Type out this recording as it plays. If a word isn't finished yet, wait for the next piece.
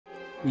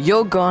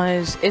Yo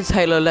guys, it's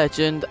Halo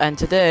Legend, and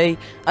today,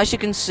 as you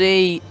can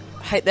see,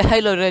 the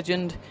Halo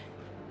Legend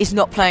is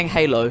not playing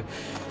Halo.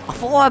 I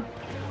thought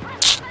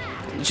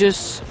I'd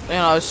just,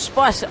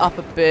 spice it up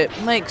a bit,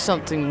 make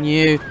something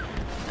new,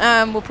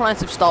 and we're playing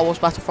some Star Wars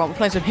Battlefront, we're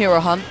playing some Hero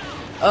Hunt.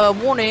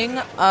 Warning,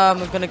 I'm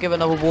going to give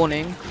another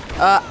warning.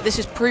 This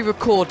is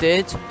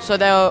pre-recorded,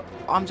 so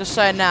I'm just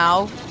saying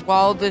now,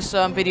 while this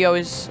video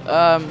is,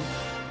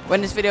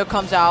 when this video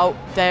comes out,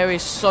 there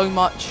is so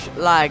much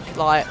lag,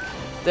 like,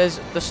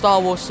 the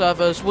Star Wars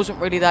servers wasn't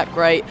really that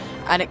great,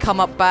 and it come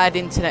up bad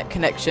internet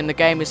connection. The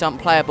game is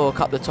unplayable a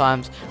couple of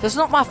times. So it's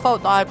not my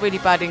fault that I had really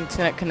bad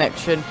internet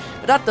connection,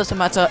 but that doesn't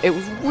matter. It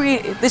was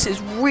this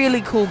is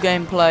really cool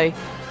gameplay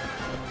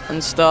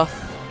and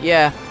stuff.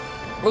 Yeah.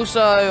 Also,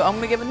 I'm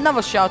gonna give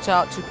another shout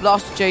out to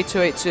Blaster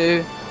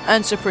J282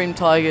 and Supreme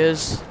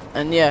Tigers.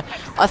 And yeah,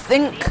 I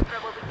think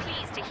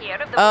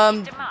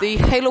the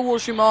Halo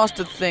Wars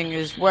Remastered thing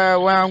is where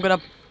I'm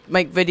gonna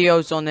make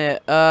videos on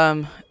it.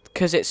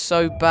 Because it's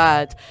so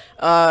bad.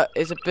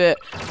 It's a bit...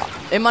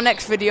 In my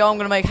next video, I'm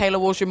going to make Halo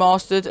Wars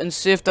Remastered and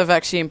see if they've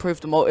actually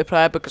improved the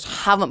multiplayer, because I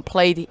haven't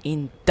played it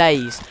in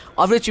days.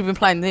 I've literally been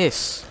playing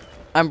this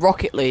and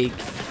Rocket League.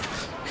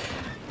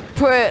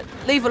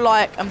 Leave a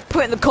like and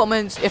put in the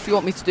comments if you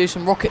want me to do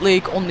some Rocket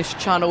League on this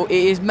channel. It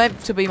is meant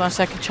to be my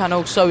second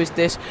channel, so is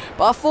this.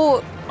 But I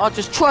thought I'd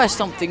just try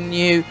something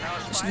new.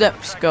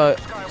 Let's go.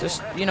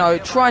 Just,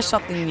 try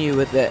something new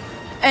with it.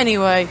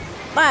 Anyway,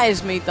 that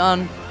is me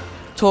done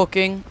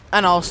talking,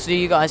 and I'll see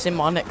you guys in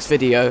my next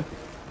video.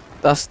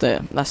 That's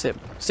it.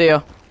 See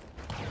ya.